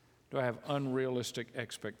 Do I have unrealistic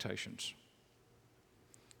expectations?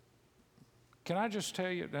 Can I just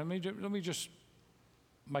tell you, let me just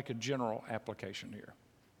make a general application here.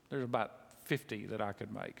 There's about 50 that I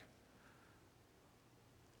could make.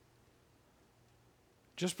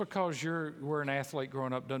 Just because we're an athlete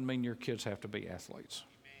growing up doesn't mean your kids have to be athletes.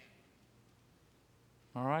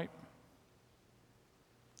 All right?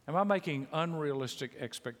 Am I making unrealistic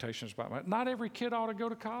expectations about my? Not every kid ought to go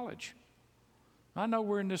to college. I know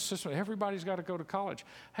we're in this system. Everybody's got to go to college.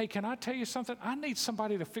 Hey, can I tell you something? I need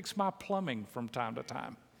somebody to fix my plumbing from time to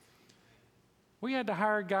time. We had to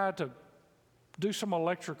hire a guy to do some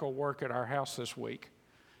electrical work at our house this week.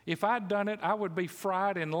 If I'd done it, I would be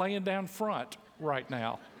fried and laying down front right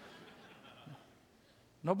now.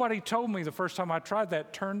 Nobody told me the first time I tried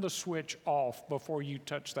that, turn the switch off before you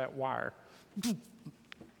touch that wire.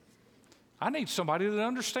 I need somebody that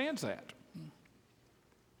understands that.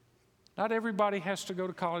 Not everybody has to go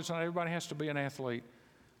to college. Not everybody has to be an athlete.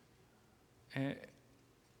 And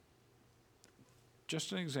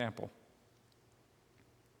just an example.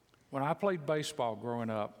 When I played baseball growing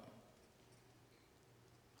up,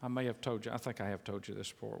 I may have told you, I think I have told you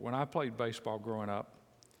this before. When I played baseball growing up,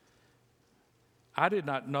 I did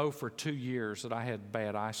not know for 2 years that I had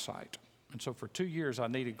bad eyesight. And so for 2 years, I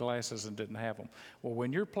needed glasses and didn't have them. Well,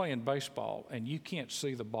 when you're playing baseball and you can't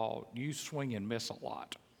see the ball, you swing and miss a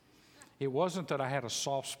lot. It wasn't that I had a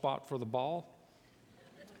soft spot for the ball.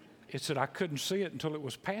 It's that I couldn't see it until it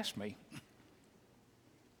was past me.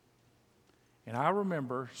 And I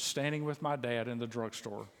remember standing with my dad in the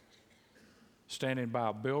drugstore, standing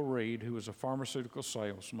by Bill Reed, who was a pharmaceutical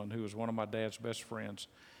salesman, who was one of my dad's best friends.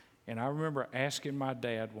 And I remember asking my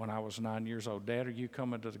dad when I was 9 years old, Dad, are you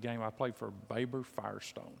coming to the game? I played for Baber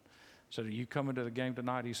Firestone. I said, are you coming to the game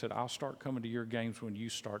tonight? He said, I'll start coming to your games when you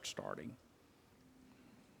start starting.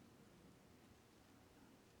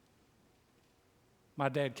 My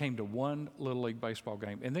dad came to one Little League baseball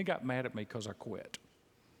game and then got mad at me because I quit.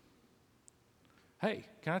 Hey,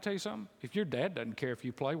 can I tell you something? If your dad doesn't care if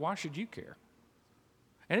you play, why should you care?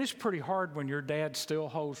 And it's pretty hard when your dad still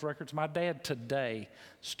holds records. My dad today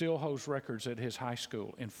still holds records at his high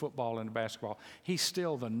school in football and basketball. He's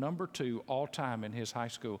still the number 2 all-time in his high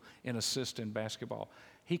school in assists in basketball.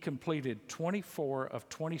 He completed 24 of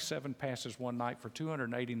 27 passes one night for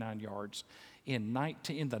 289 yards in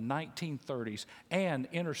the 1930s and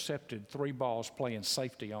intercepted 3 balls playing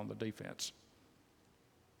safety on the defense.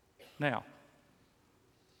 Now,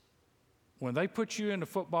 when they put you into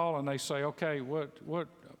football and they say, okay,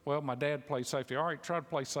 well, my dad played safety. All right, try to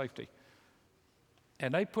play safety.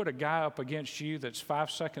 And they put a guy up against you that's 5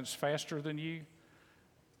 seconds faster than you,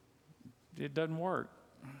 it doesn't work.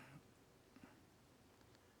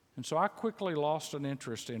 And so I quickly lost an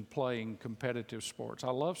interest in playing competitive sports. I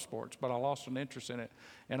love sports, but I lost an interest in it.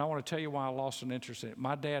 And I want to tell you why I lost an interest in it.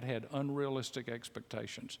 My dad had unrealistic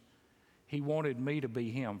expectations. He wanted me to be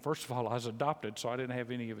him. First of all, I was adopted, so I didn't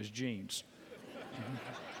have any of his genes.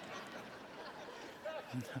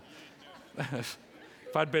 If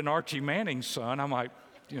I'd been Archie Manning's son, I might,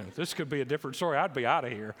 this could be a different story. I'd be out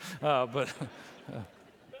of here. But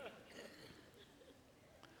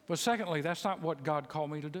secondly, that's not what God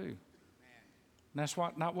called me to do. And that's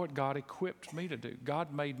not what God equipped me to do.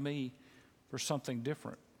 God made me for something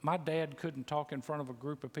different. My dad couldn't talk in front of a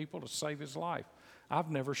group of people to save his life.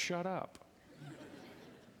 I've never shut up.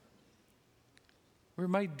 We're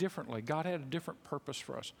made differently. God had a different purpose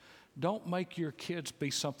for us. Don't make your kids be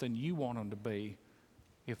something you want them to be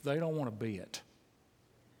if they don't want to be it.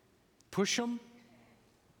 Push them,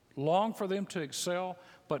 long for them to excel,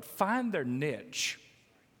 but find their niche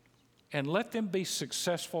and let them be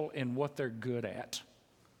successful in what they're good at.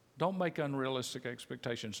 Don't make unrealistic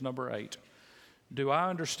expectations. Number 8, do I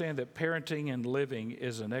understand that parenting and living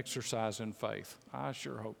is an exercise in faith? I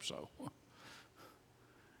sure hope so.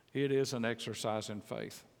 It is an exercise in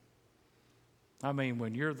faith. I mean,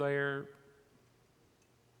 when you're there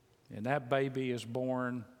and that baby is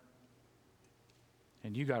born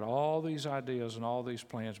and you got all these ideas and all these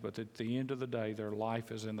plans, but at the end of the day, their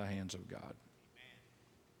life is in the hands of God.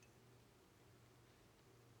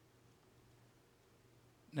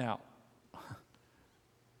 Now,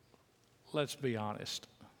 let's be honest.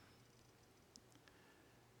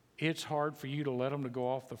 It's hard for you to let them to go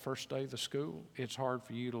off the first day of the school. It's hard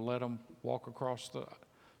for you to let them walk across the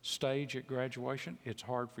stage at graduation. It's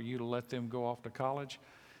hard for you to let them go off to college.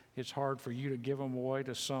 It's hard for you to give them away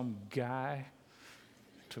to some guy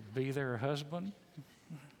to be their husband.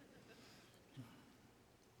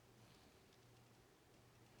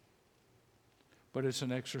 But it's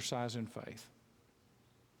an exercise in faith.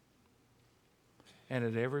 And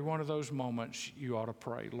at every one of those moments, you ought to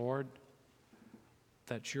pray, Lord,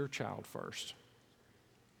 that's your child first,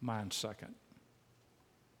 mine second.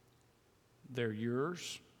 They're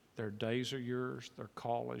yours. Their days are yours. Their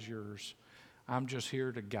call is yours. I'm just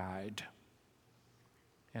here to guide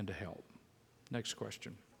and to help. Next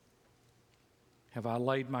question. Have I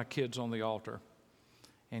laid my kids on the altar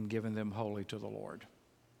and given them wholly to the Lord?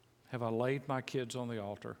 Have I laid my kids on the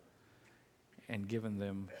altar and given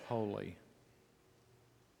them wholly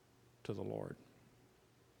to the Lord?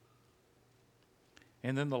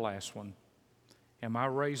 And then the last one. Am I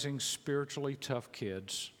raising spiritually tough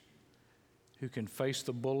kids who can face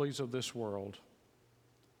the bullies of this world?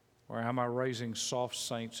 Or am I raising soft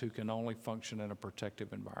saints who can only function in a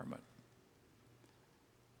protective environment?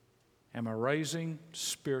 Am I raising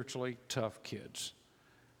spiritually tough kids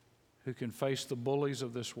who can face the bullies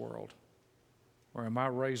of this world? Or am I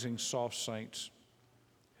raising soft saints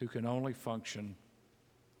who can only function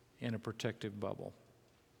in a protective bubble?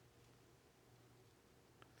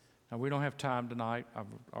 Now, we don't have time tonight. I've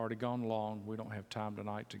already gone long. We don't have time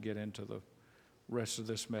tonight to get into the rest of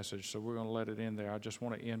this message, so we're going to let it end there. I just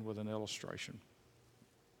want to end with an illustration.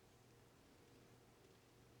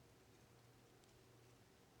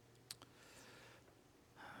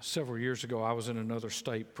 Several years ago, I was in another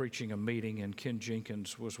state preaching a meeting, and Ken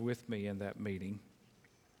Jenkins was with me in that meeting.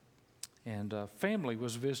 And a family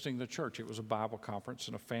was visiting the church. It was a Bible conference,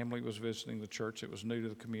 and a family was visiting the church. It was new to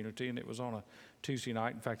the community, and it was on a Tuesday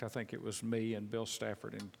night. In fact, I think it was me and Bill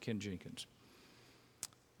Stafford and Ken Jenkins.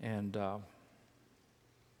 And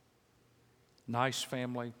nice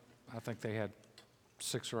family. I think they had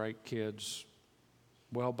 6 or 8 kids,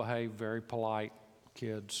 well-behaved, very polite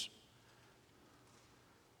kids.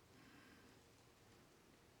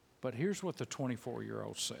 But here's what the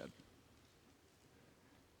 24-year-old said.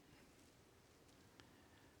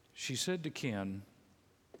 She said to Ken,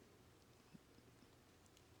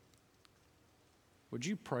 would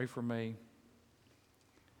you pray for me?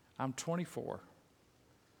 I'm 24.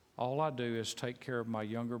 All I do is take care of my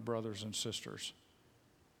younger brothers and sisters,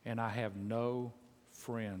 and I have no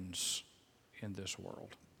friends in this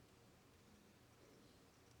world.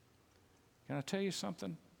 Can I tell you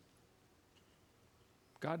something?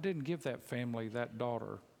 God didn't give that family that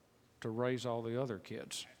daughter to raise all the other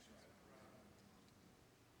kids.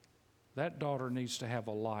 That daughter needs to have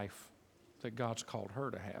a life that God's called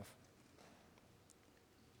her to have.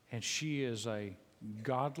 And she is a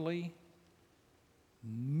godly,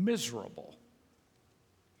 miserable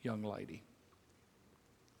young lady.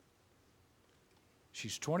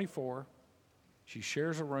 She's 24. She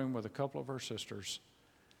shares a room with a couple of her sisters,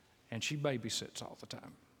 and she babysits all the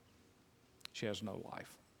time. She has no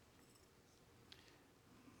life.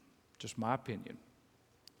 Just my opinion.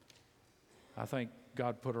 I think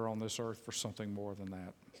God put her on this earth for something more than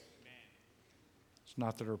that. It's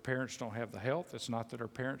not that her parents don't have the health. It's not that her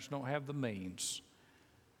parents don't have the means.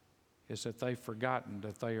 It's that they've forgotten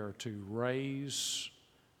that they are to raise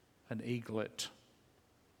an eaglet,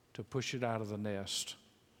 to push it out of the nest,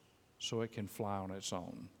 so it can fly on its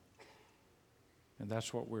own. And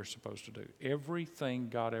that's what we're supposed to do. Everything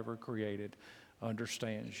God ever created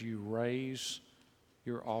understands you raise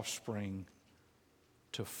your offspring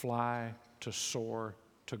to fly, to soar,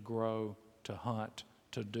 to grow, to hunt,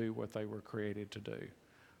 to do what they were created to do.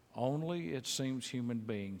 Only, it seems, human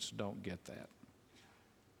beings don't get that.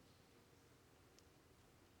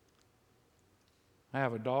 I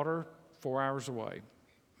have a daughter 4 hours away,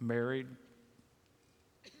 married.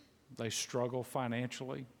 They struggle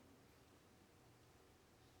financially,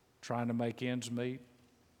 trying to make ends meet.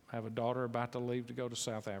 I have a daughter about to leave to go to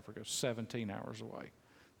South Africa, 17 hours away.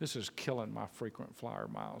 This is killing my frequent flyer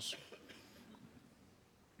miles.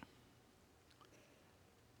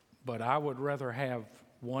 But I would rather have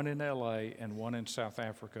one in LA and one in South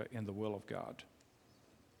Africa in the will of God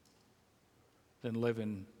than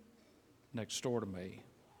living next door to me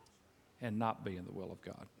and not be in the will of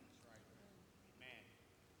God.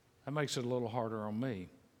 That makes it a little harder on me.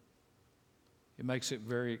 It makes it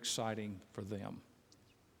very exciting for them.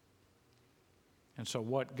 And so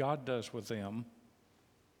what God does with them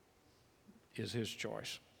is His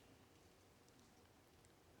choice.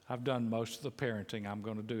 I've done most of the parenting I'm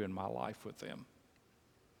going to do in my life with them.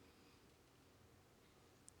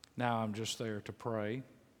 Now I'm just there to pray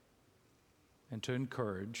and to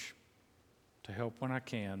encourage, to help when I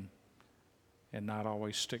can, and not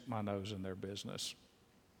always stick my nose in their business.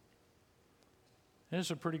 And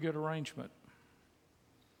it's a pretty good arrangement.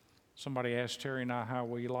 Somebody asked Terry and I how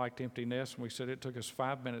we liked empty nest, and we said it took us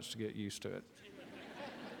 5 minutes to get used to it.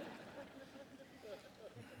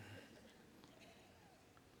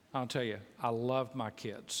 I'll tell you, I love my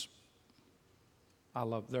kids.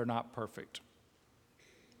 They're not perfect.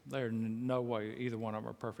 There's no way either one of them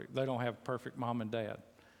are perfect. They don't have perfect mom and dad.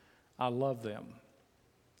 I love them.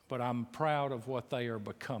 But I'm proud of what they are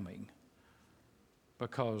becoming,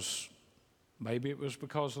 because maybe it was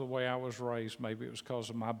because of the way I was raised. Maybe it was because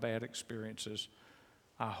of my bad experiences.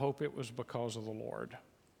 I hope it was because of the Lord,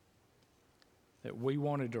 that we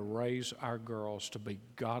wanted to raise our girls to be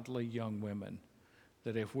godly young women,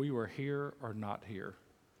 that if we were here or not here,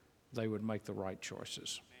 they would make the right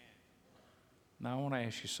choices. Now, I want to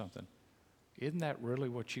ask you something. Isn't that really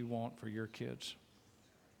what you want for your kids?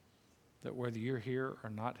 That whether you're here or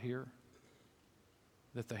not here,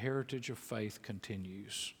 that the heritage of faith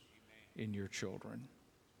continues in your children.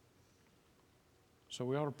 So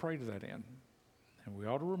we ought to pray to that end. And we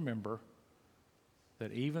ought to remember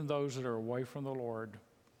that even those that are away from the Lord,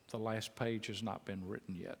 the last page has not been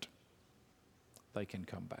written yet. They can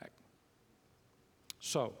come back.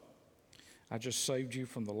 So, I just saved you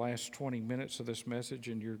from the last 20 minutes of this message,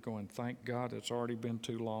 and you're going, thank God, it's already been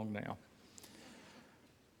too long now.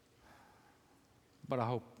 But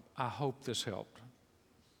I hope this helped.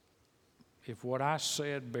 If what I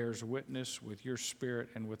said bears witness with your spirit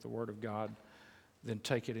and with the Word of God, then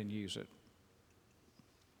take it and use it.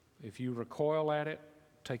 If you recoil at it,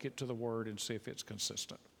 take it to the Word and see if it's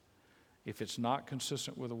consistent. If it's not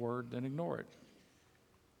consistent with the Word, then ignore it.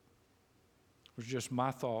 It was just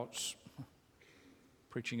my thoughts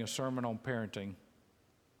preaching a sermon on parenting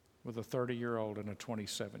with a 30-year-old and a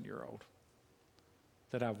 27-year-old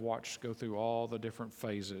that I've watched go through all the different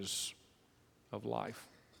phases of life.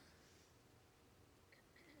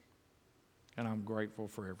 And I'm grateful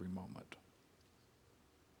for every moment.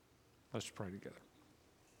 Let's pray together.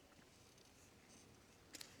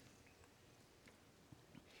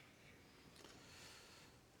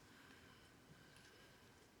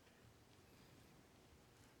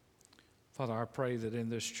 Father, I pray that in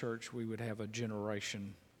this church we would have a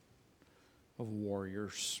generation of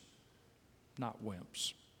warriors, not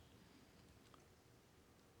wimps.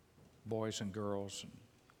 Boys and girls and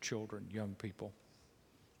children, young people,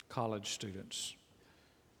 college students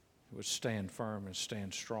who would stand firm and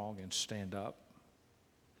stand strong and stand up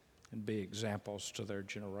and be examples to their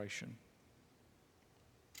generation.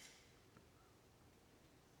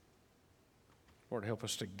 Lord, help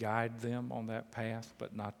us to guide them on that path,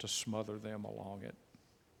 but not to smother them along it.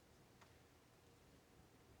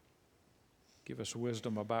 Give us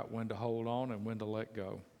wisdom about when to hold on and when to let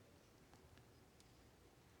go.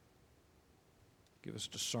 Give us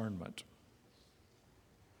discernment,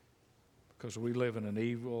 because we live in an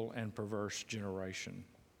evil and perverse generation.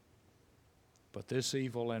 But this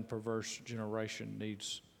evil and perverse generation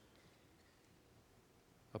needs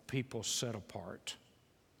a people set apart,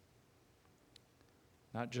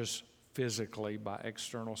 not just physically by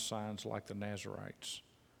external signs like the Nazarites.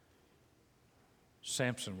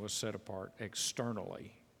 Samson was set apart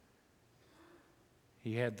externally.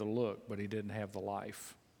 He had the look, but he didn't have the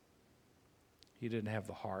life. He didn't have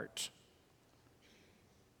the heart.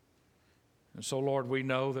 And so, Lord, we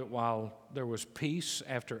know that while there was peace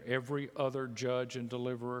after every other judge and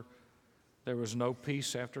deliverer, there was no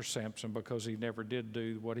peace after Samson, because he never did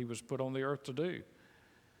do what he was put on the earth to do.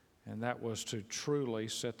 And that was to truly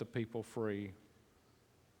set the people free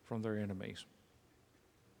from their enemies.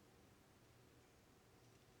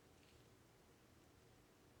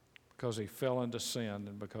 Because he fell into sin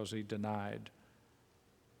and because he denied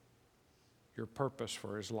your purpose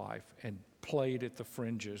for his life and played at the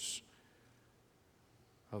fringes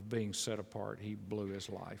of being set apart, he blew his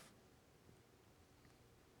life.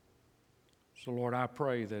 So, Lord, I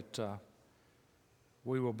pray that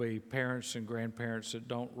we will be parents and grandparents that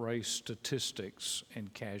don't raise statistics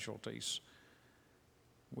and casualties.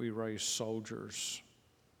 We raise soldiers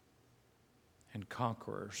and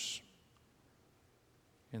conquerors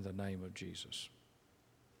in the name of Jesus.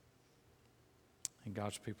 And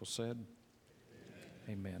God's people said,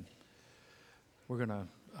 Amen. We're going to,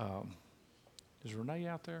 is Renee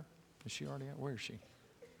out there? Is she already out? Where is she?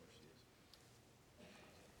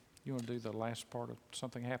 You want to do the last part of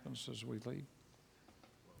Something Happens as we leave?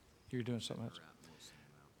 You're doing something else?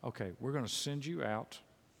 Okay, we're going to send you out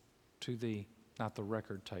to the, not the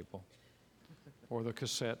record table, or the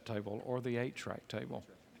cassette table, or the 8-track table,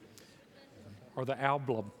 or the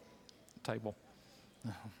album table.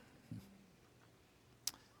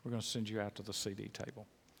 We're going to send you out to the CD table.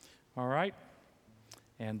 All right?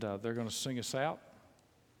 And they're going to sing us out.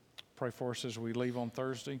 Pray for us as we leave on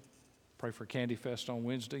Thursday. Pray for Candy Fest on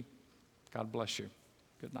Wednesday. God bless you.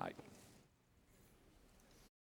 Good night.